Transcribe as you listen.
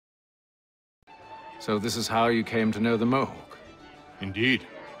So this is how you came to know the Mohawk? Indeed.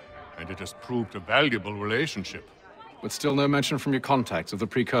 And it has proved a valuable relationship. But still no mention from your contacts of the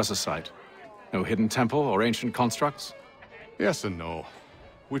precursor site? No hidden temple or ancient constructs? Yes and no.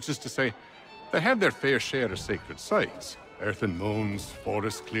 Which is to say, they have their fair share of sacred sites. Earthen mounds,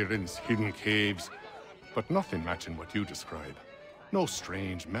 forest clearings, hidden caves. But nothing matching what you describe. No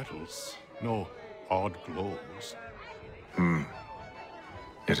strange metals, no odd glows.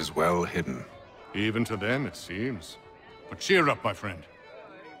 It is well hidden. Even to them, it seems. But cheer up, my friend.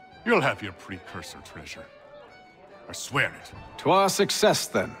 You'll have your precursor treasure. I swear it. To our success,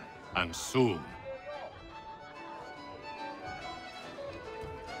 then. And soon.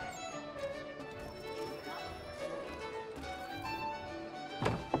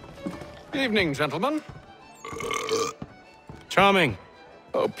 Evening, gentlemen. Charming.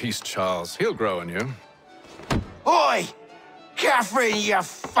 Oh, peace, Charles. He'll grow on you. Oi! Catherine, you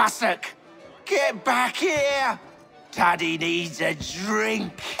fussock! Get back here! Daddy needs a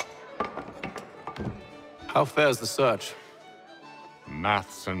drink! How fares the search?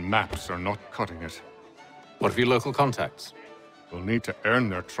 Maths and maps are not cutting it. What of your local contacts? We'll need to earn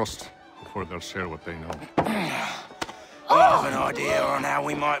their trust before they'll share what they know. I have an idea on how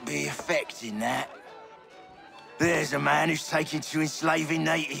we might be affecting that. There's a man who's taken to enslaving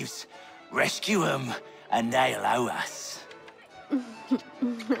natives. Rescue them, and they'll owe us.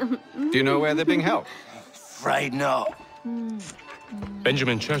 Do you know where they're being held? Afraid not.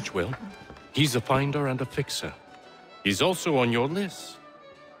 Benjamin Church will. He's a finder and a fixer. He's also on your list.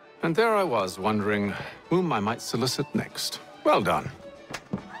 And there I was, wondering whom I might solicit next. Well done.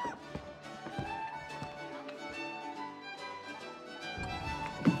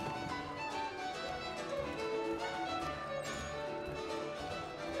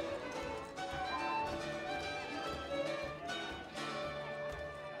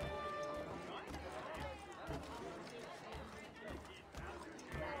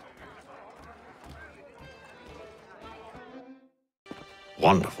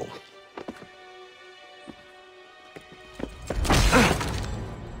 Wonderful.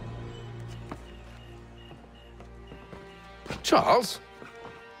 Charles?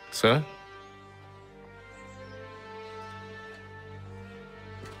 Sir?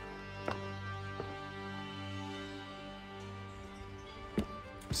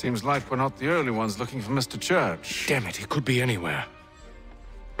 Seems like we're not the only ones looking for Mr. Church. Damn it, he could be anywhere.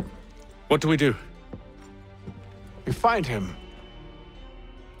 What do we do? We find him.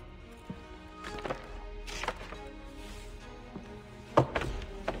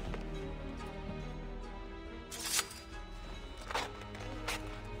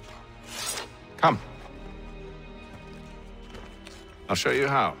 Come. I'll show you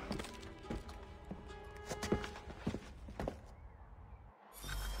how.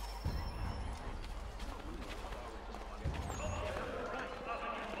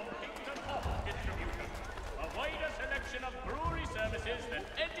 A wider selection of brewery services than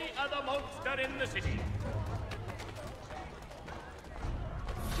any other monster in the city.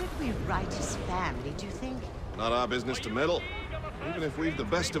 Should we write his family, do you think? Not our business to meddle, even if we've the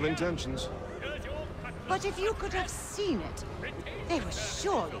best of intentions. But if you could have seen it, they were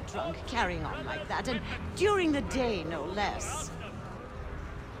surely drunk carrying on like that, and during the day, no less.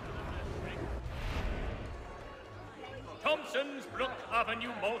 Thompson's Brook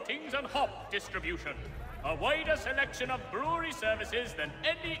Avenue maltings and hop distribution. A wider selection of brewery services than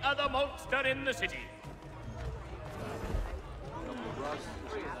any other monster in the city.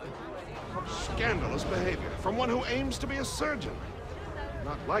 Scandalous behavior from one who aims to be a surgeon.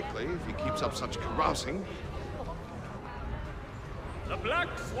 Not likely if he keeps up such carousing. The Black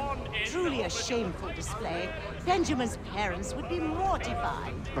Swan Inn. Truly a shameful display. Benjamin's parents would be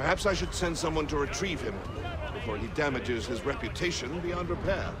mortified. Perhaps I should send someone to retrieve him before he damages his reputation beyond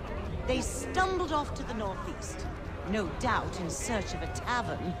repair. They stumbled off to the northeast, no doubt in search of a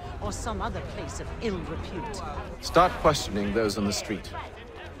tavern or some other place of ill repute. Start questioning those on the street.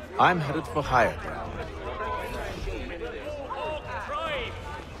 I'm headed for higher ground.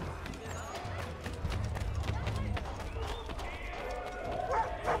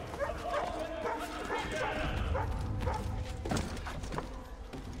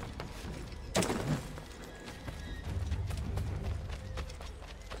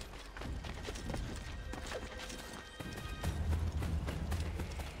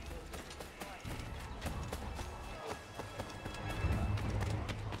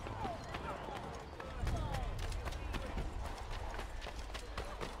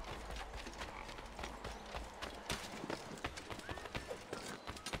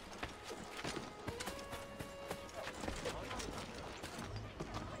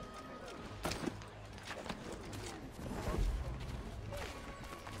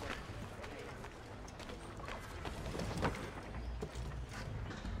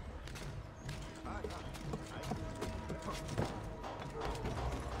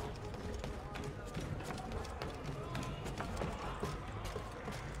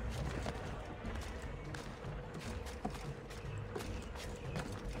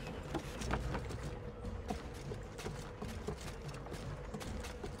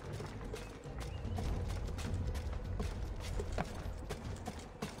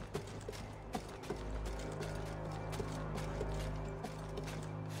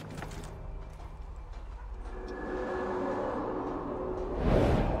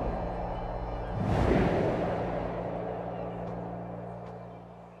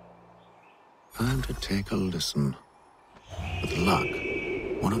 Time to take a listen. With luck,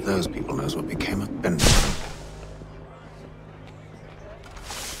 one of those people knows what became of Benjamin.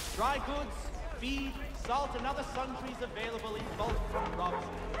 Dry goods, feed, salt, and other sundries available in bulk from Robson.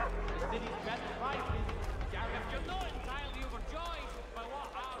 The city's best price is... If you're not entirely overjoyed by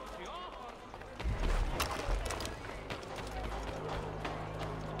what ours she offers...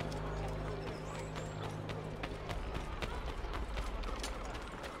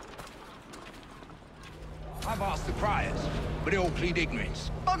 I've asked the criers, but they all plead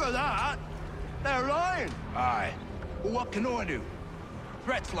ignorance. Bugger that! They're lying! Aye. Well, what can I do?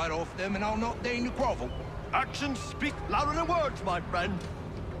 Threats light off them and I'll not deign to grovel. Actions speak louder than words, my friend.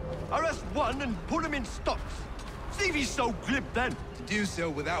 Arrest one and put him in stocks. See if he's so glib then. To do so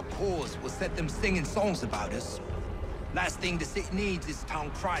without cause will set them singing songs about us. Last thing the city needs is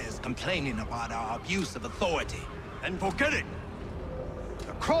town criers complaining about our abuse of authority. Then forget it.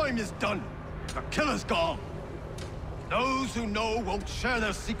 The crime is done. The killer's gone. Those who know won't share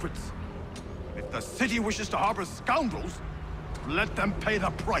their secrets. If the city wishes to harbor scoundrels, let them pay the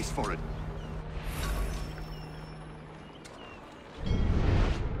price for it.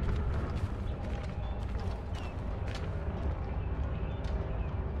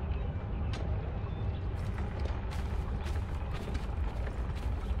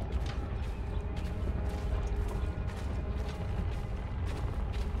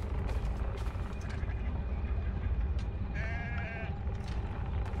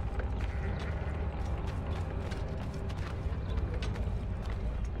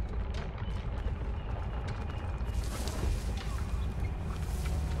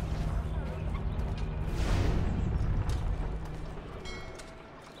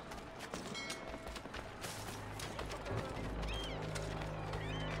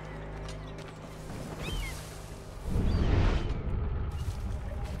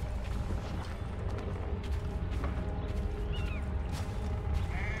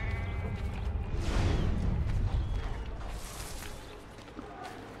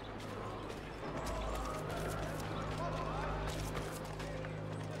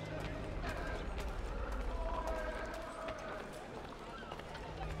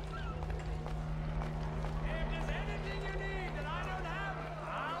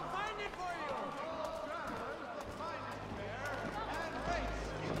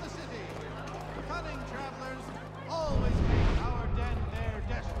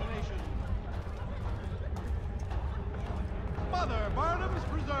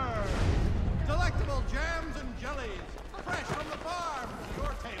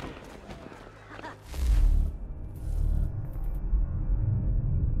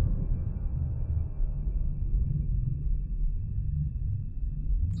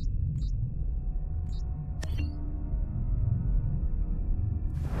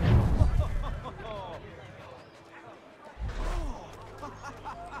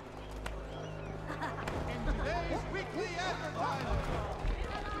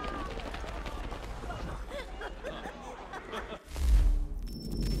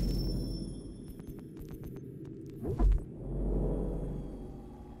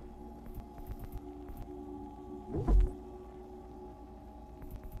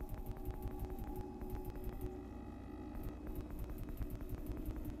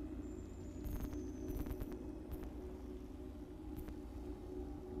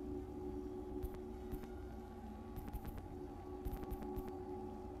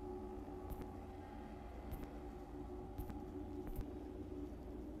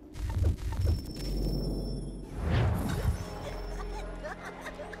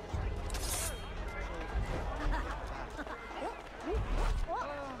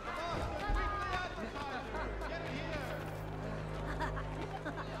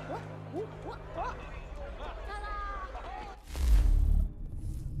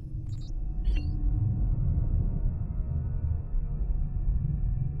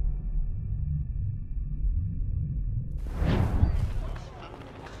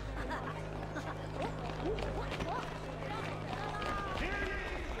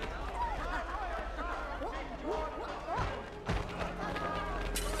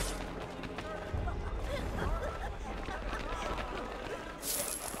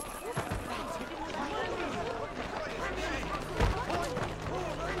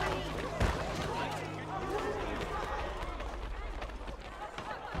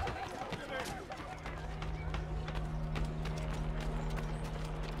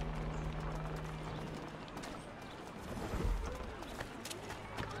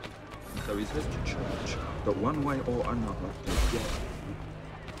 There is this church, but one way or another, is yet.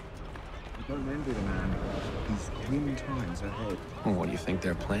 Don't envy the man. He's grim times ahead. Well, what do you think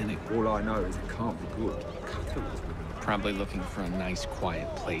they're planning? All I know is it can't be good. Cutter was with him. Probably looking for a nice,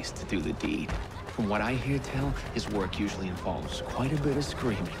 quiet place to do the deed. From what I hear tell, his work usually involves quite a bit of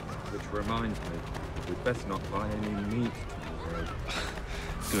screaming. Which reminds me, we'd best not buy any meat tomorrow.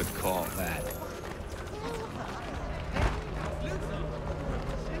 Good call, that.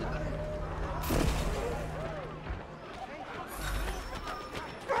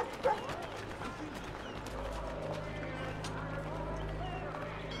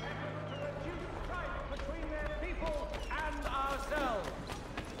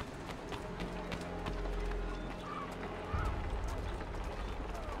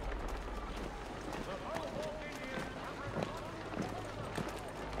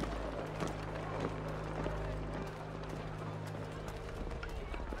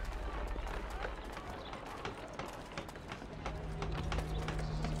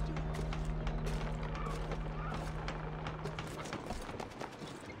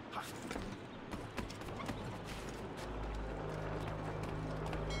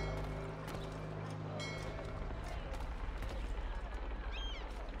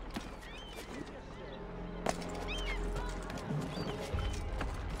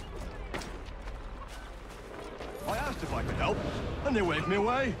 I asked if I could help, and they waved me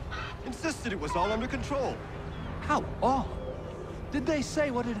away. Insisted it was all under control. How odd. Did they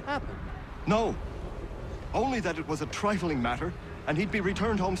say what had happened? No. Only that it was a trifling matter, and he'd be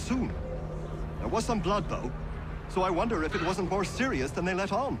returned home soon. There was some blood, though, so I wonder if it wasn't more serious than they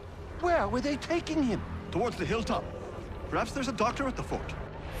let on. Where were they taking him? Towards the hilltop. Perhaps there's a doctor at the fort.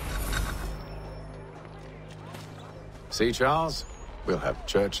 See, Charles? We'll have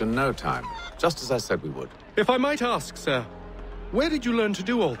church in no time, just as I said we would. If I might ask, sir, where did you learn to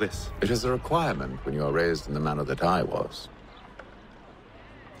do all this? It is a requirement when you are raised in the manner that I was.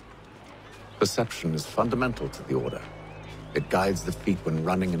 Perception is fundamental to the Order. It guides the feet when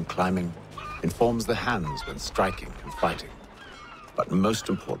running and climbing, informs the hands when striking and fighting. But most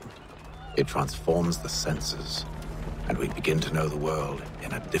important, it transforms the senses, and we begin to know the world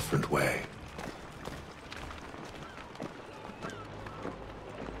in a different way.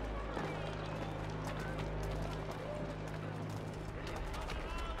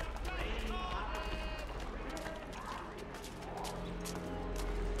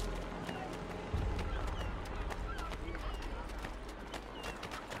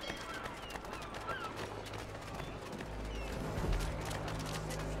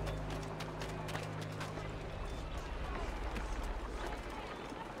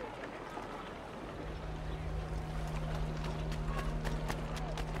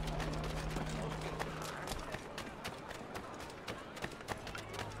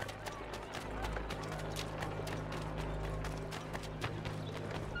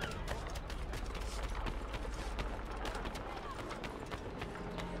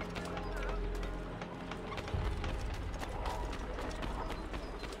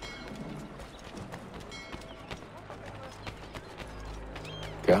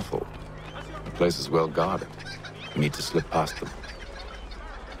 Careful. The place is well guarded. You need to slip past them.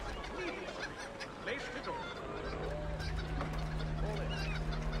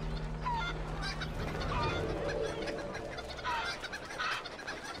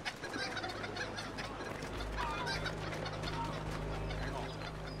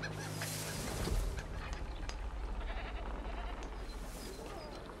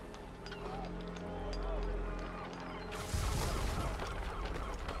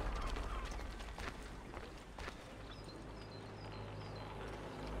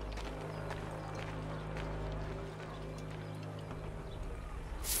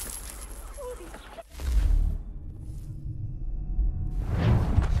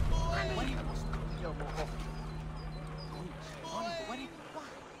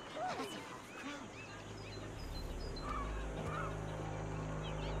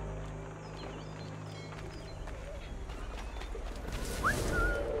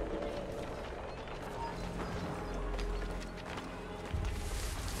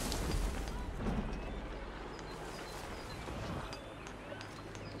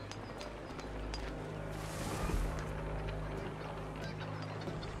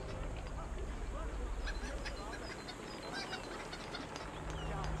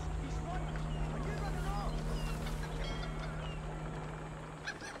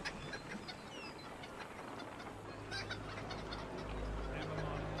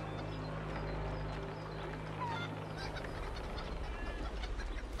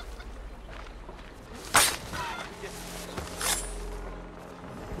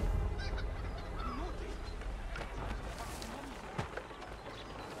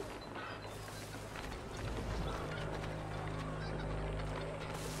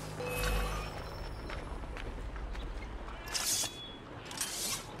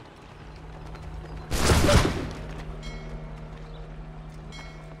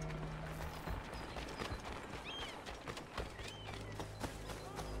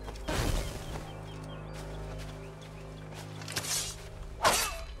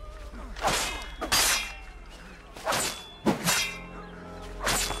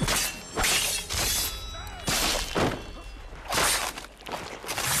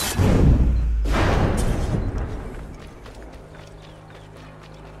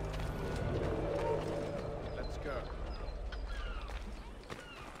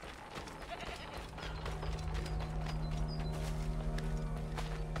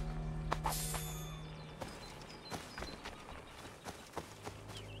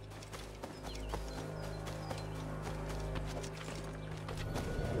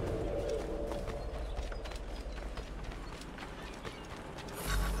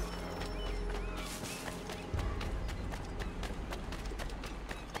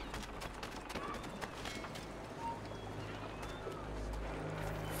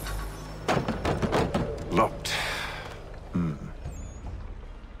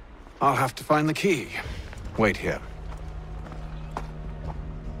 I'll have to find the key. Wait here.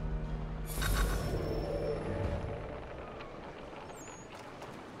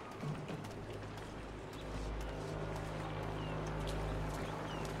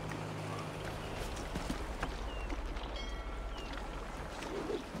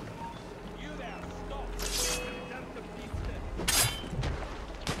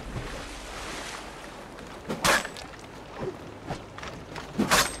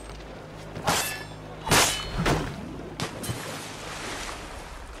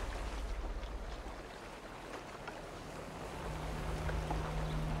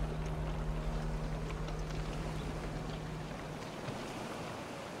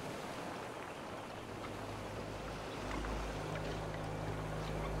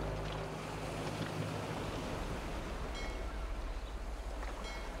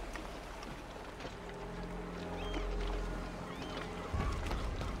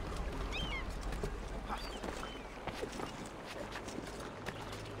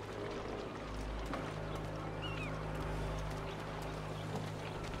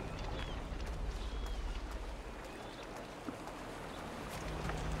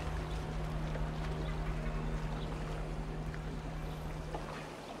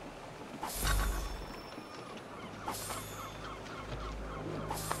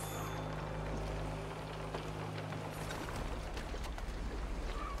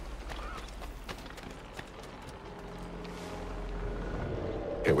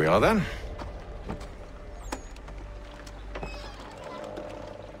 Here we are then.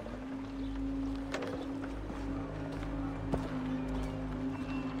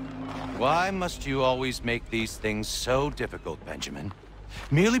 Why must you always make these things so difficult, Benjamin?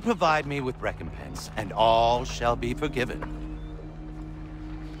 Merely provide me with recompense, and all shall be forgiven.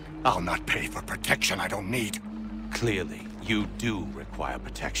 I'll not pay for protection I don't need. Clearly, you do require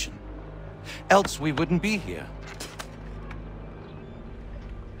protection. Else we wouldn't be here.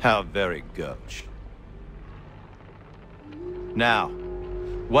 How very gauche. Now,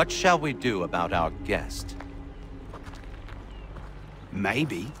 what shall we do about our guest?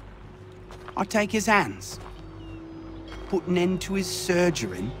 Maybe I'll take his hands. Put an end to his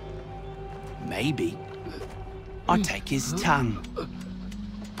surgering. Maybe I'll take his tongue.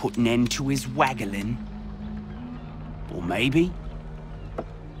 Put an end to his waggling. Or maybe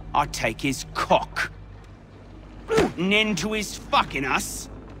I'll take his cock. Put an end to his fucking us.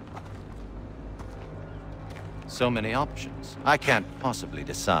 So many options. I can't possibly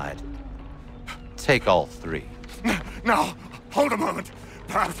decide. Take all three. Now, hold a moment.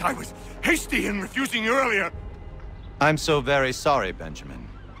 Perhaps I was hasty in refusing you earlier. I'm so very sorry, Benjamin.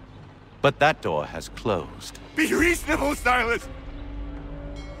 But that door has closed. Be reasonable, Silas!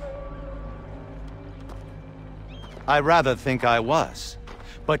 I rather think I was.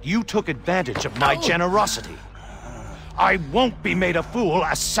 But you took advantage of my generosity. I won't be made a fool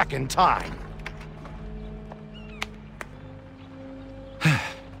a second time.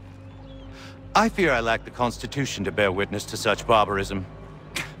 I fear I lack the constitution to bear witness to such barbarism.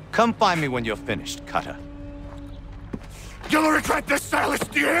 Come find me when you're finished, Cutter. You'll regret this, Silas,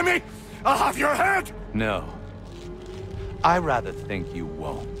 do you hear me? I'll have your head! No. I rather think you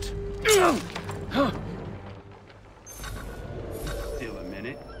won't. Still a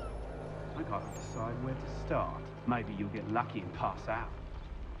minute. I gotta decide where to start. Maybe you'll get lucky and pass out.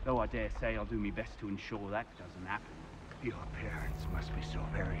 Though I dare say I'll do my best to ensure that doesn't happen. Your parents must be so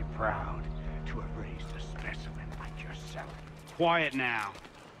very proud to have raised a specimen like yourself. Quiet now.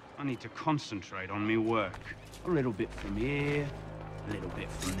 I need to concentrate on my work. A little bit from here, a little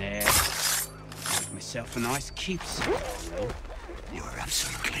bit from there. Make myself a nice keepsake, I will. You're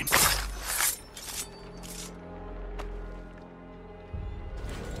absolutely...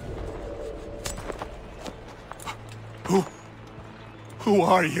 Who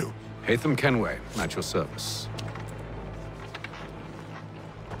are you? Hatham Kenway, at your service.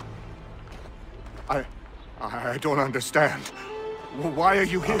 I don't understand. Why are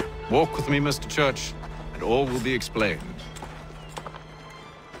you here? Walk with me, Mr. Church, and all will be explained.